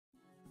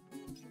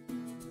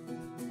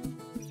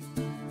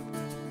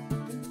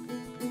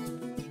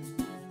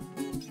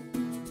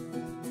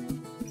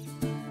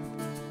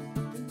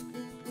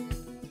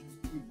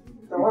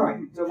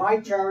my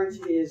charge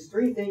is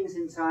 3 things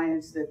in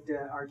science that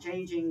are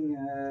changing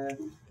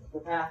the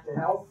path to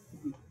health.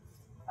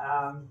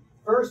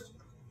 First,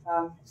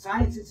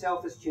 science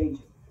itself is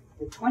changing.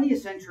 The 20th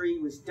century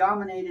was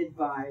dominated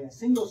by a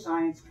single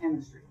science,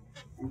 chemistry.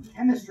 And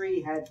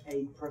chemistry had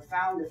a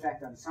profound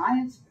effect on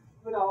science,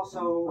 but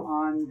also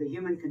on the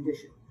human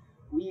condition.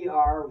 We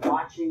are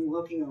watching,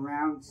 looking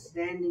around,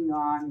 standing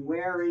on,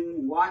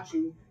 wearing,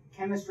 watching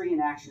chemistry in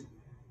action.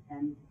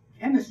 And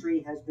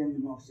chemistry has been the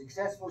most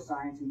successful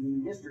science in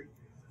human history.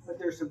 But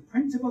there's some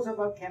principles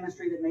about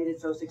chemistry that made it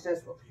so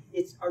successful.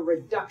 It's a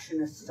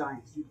reductionist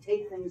science. You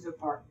take things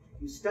apart.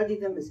 You study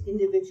them as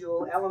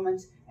individual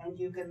elements, and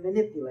you can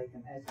manipulate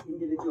them as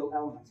individual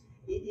elements.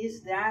 It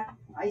is that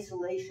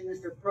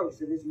isolationist approach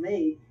that has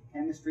made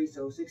chemistry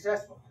so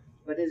successful.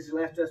 But it has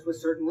left us with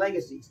certain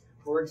legacies.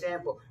 For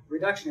example,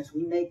 reductionists,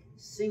 we make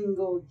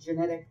single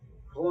genetic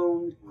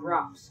cloned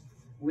crops.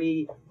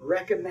 We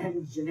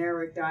recommend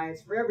generic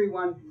diets for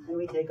everyone, and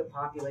we take a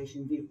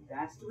population view.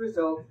 That's the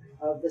result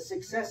of the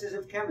successes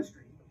of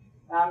chemistry.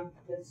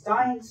 The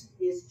science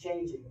is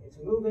changing. It's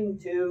moving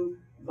to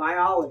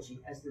biology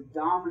as the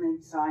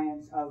dominant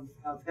science of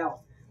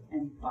health.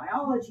 And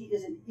biology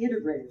is an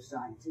integrative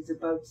science. It's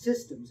about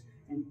systems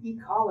and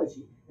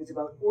ecology. It's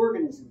about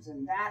organisms,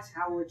 and that's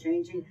how we're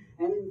changing.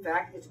 And in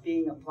fact, it's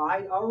being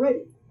applied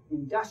already.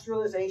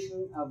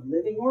 Industrialization of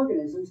living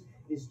organisms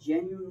is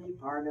genuinely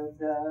part of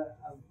the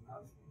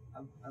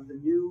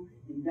new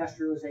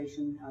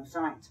industrialization of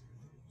science.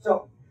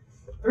 So,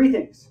 3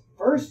 things.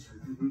 First,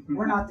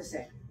 we're not the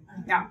same.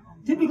 Now,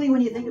 typically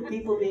when you think of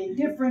people being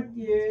different,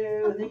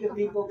 you think of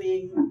people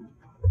being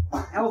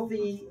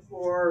healthy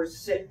or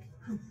sick.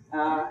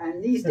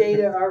 And these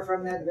data are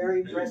from that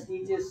very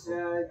prestigious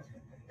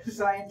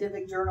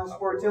scientific journal,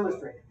 Sports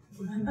Illustrated.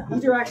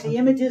 These are actually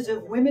images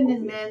of women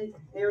and men.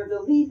 They are the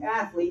elite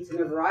athletes in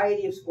a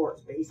variety of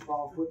sports: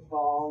 baseball,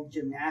 football,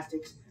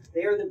 gymnastics.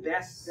 They are the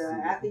best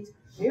athletes.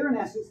 They are, in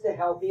essence, the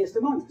healthiest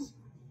among us.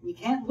 We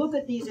can't look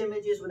at these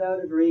images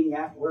without agreeing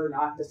that we're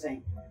not the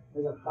same.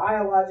 There's a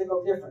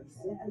biological difference.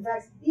 In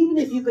fact, even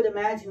if you could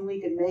imagine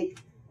we could make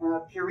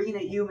Purina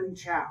human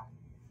chow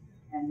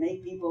and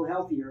make people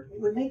healthier, it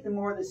would make them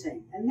more the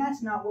same. And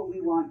that's not what we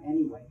want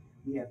anyway.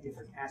 We have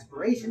different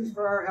aspirations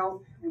for our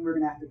health, and we're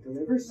going to have to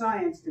deliver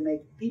science to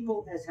make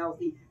people as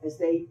healthy as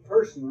they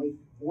personally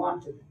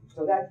want to.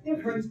 So that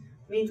difference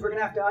means we're going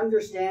to have to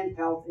understand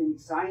health in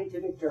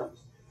scientific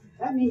terms.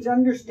 That means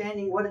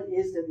understanding what it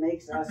is that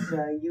makes us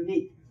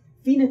unique.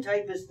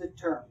 Phenotype is the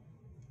term.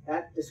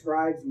 That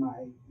describes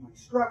my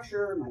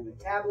structure, my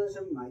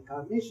metabolism, my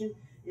cognition.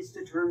 It's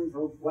the term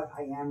for what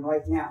I am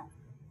right now.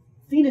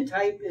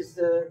 Phenotype is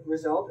the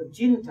result of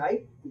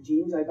genotype, the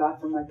genes I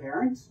got from my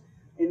parents,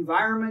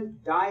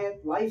 environment,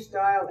 diet,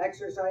 lifestyle,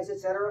 exercise,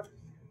 etc.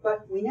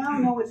 But we now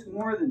know it's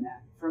more than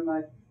that. From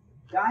a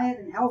diet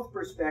and health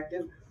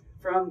perspective,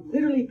 from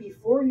literally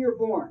before you're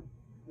born,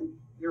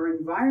 your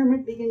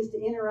environment begins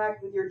to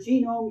interact with your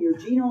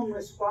genome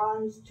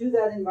responds to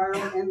that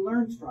environment and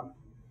learns from it.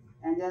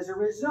 And as a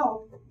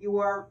result, you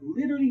are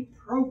literally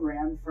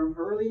programmed from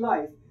early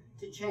life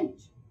to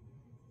change.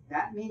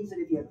 That means that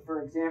if you have,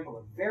 for example,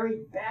 a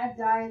very bad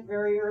diet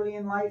very early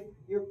in life,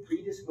 you're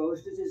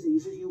predisposed to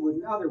diseases you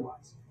wouldn't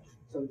otherwise.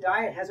 So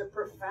diet has a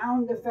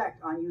profound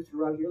effect on you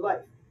throughout your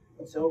life.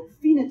 And so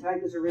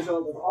phenotype is a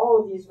result of all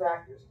of these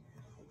factors.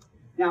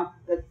 Now,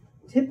 the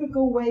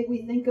typical way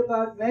we think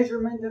about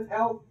measurement of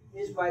health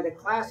is by the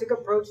classic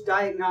approach,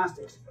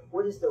 diagnostics.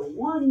 What is the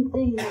one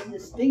thing that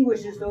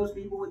distinguishes those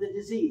people with a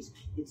disease?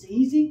 It's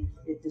easy,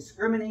 it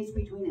discriminates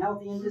between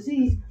healthy and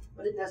disease,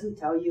 but it doesn't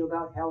tell you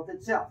about health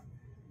itself.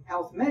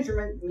 Health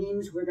measurement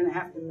means we're going to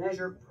have to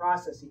measure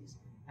processes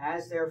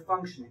as they're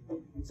functioning.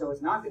 And so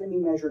it's not going to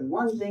be measuring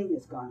one thing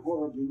that's gone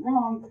horribly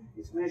wrong,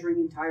 it's measuring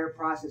entire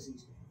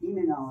processes: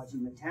 immunology,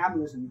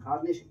 metabolism,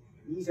 cognition.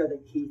 These are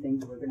the key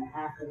things we're going to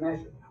have to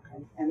measure.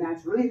 And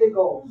that's really the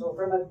goal. So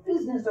from a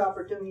business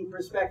opportunity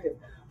perspective,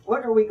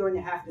 what are we going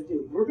to have to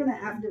do? We're going to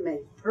have to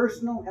make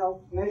personal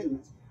health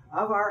measurements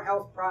of our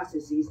health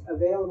processes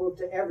available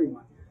to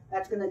everyone.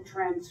 That's going to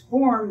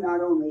transform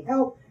not only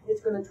health,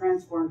 it's going to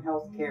transform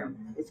healthcare.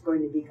 It's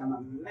going to become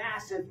a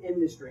massive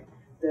industry.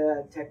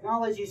 The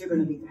technologies are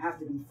going to have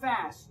to be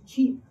fast,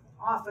 cheap,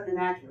 often, and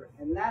accurate.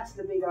 And that's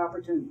the big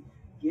opportunity.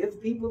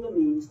 Give people the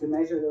means to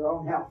measure their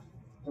own health.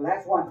 So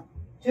that's 1.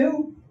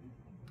 2,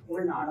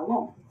 we're not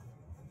alone.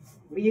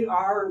 We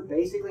are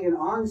basically an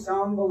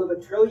ensemble of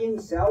 1 trillion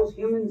cells,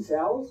 human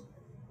cells,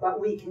 but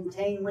we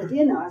contain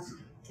within us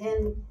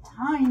 10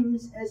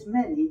 times as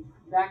many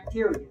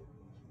bacteria.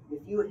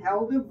 If you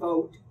held a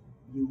vote,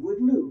 you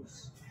would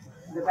lose.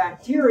 The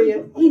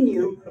bacteria in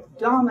you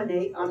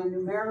dominate on a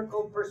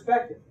numerical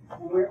perspective.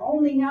 And we're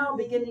only now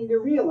beginning to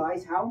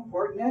realize how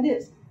important that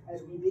is.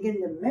 As we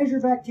begin to measure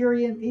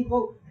bacteria in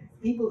people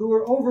who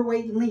are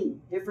overweight and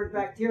lean, different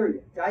bacteria.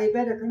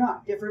 Diabetic or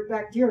not, different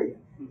bacteria.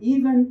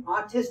 Even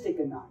autistic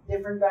or not,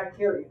 different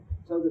bacteria.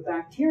 So the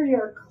bacteria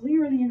are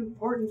clearly an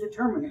important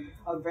determinant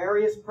of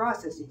various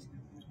processes.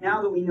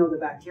 Now that we know the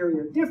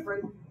bacteria are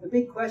different, the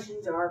big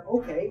questions are,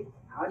 okay,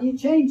 how do you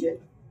change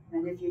it?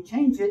 And if you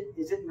change it,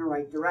 is it in the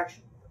right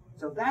direction?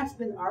 So that's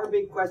been our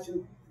big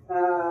question,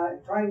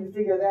 trying to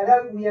figure that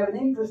out. And we have an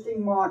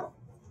interesting model.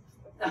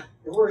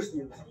 The worst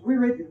news.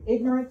 We're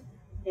ignorant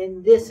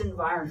in this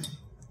environment.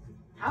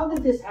 How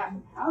did this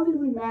happen? How did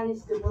we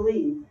manage to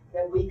believe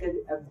that we could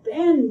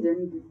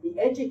abandon the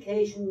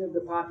education of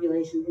the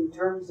population in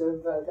terms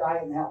of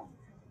diet and health?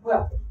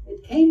 Well,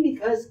 it came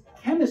because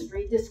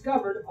chemistry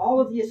discovered all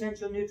of the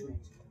essential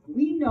nutrients.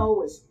 We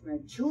know as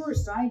mature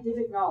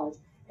scientific knowledge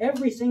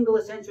every single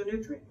essential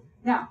nutrient.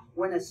 Now,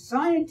 when a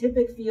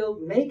scientific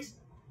field makes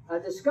a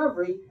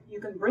discovery, you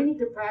can bring it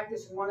to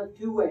practice in one of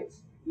two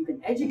ways. You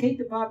can educate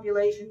the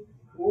population,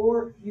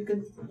 or you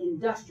can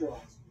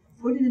industrialize.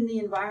 Put it in the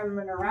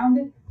environment around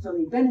it so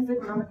they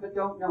benefit from it but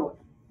don't know it.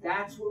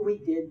 That's what we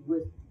did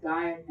with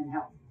diet and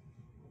health.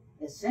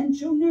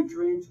 Essential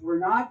nutrients were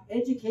not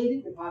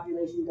educated. The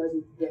population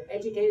doesn't get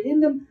educated in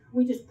them.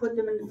 We just put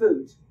them in the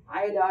foods.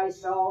 Iodized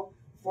salt,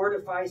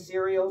 fortified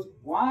cereals.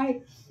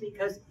 Why?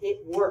 Because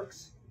it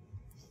works.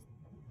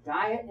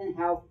 Diet and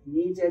health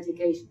needs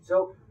education.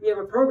 So we have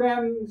a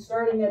program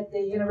starting at the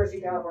University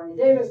of California,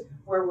 Davis,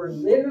 where we're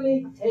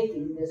literally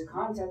taking this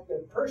concept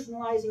of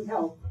personalizing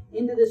health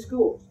into the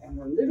schools. And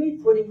we're literally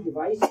putting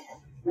device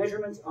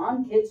measurements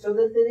on kids so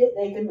that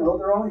they can know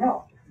their own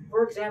health.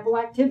 For example,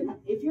 activity.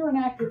 If you're an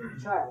active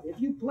child, if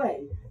you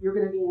play, you're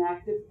going to be an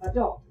active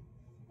adult.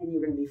 And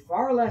you're going to be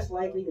far less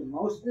likely than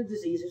most of the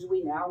diseases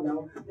we now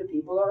know that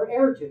people are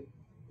heir to.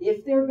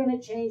 If they're going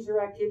to change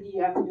their activity,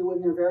 you have to do it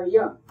when they're very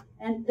young.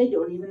 And they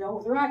don't even know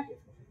if they're active.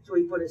 So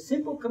we put a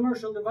simple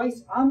commercial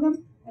device on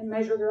them and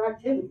measure their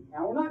activity.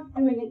 Now, we're not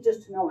doing it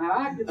just to know how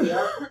active they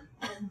are.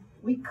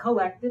 We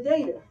collect the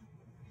data.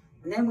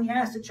 And then we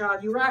ask the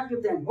child, you were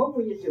active then, what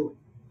were you doing?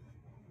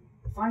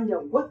 Find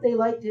out what they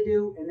like to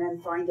do, and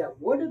then find out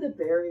what are the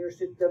barriers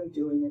to them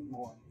doing it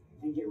more,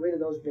 and get rid of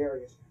those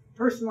barriers.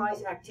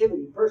 Personalized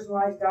activity,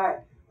 personalized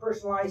diet,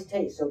 personalized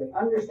taste, so they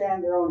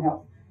understand their own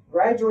health.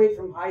 Graduate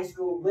from high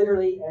school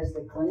literally as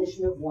the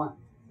clinician of one,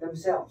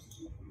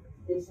 themselves.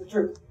 It's the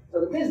truth. So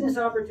the business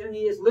opportunity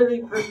is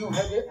literally personal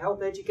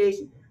health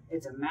education.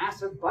 It's a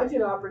massive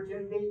budget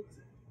opportunity.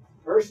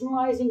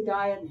 Personalizing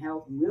diet and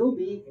health will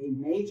be a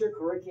major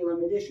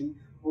curriculum addition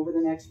over the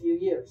next few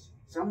years.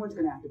 Someone's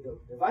going to have to build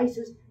the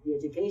devices, the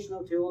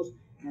educational tools,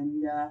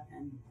 and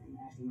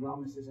actually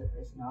wellness is an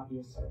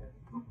obvious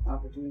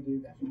opportunity to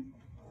do that.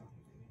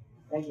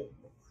 Thank you.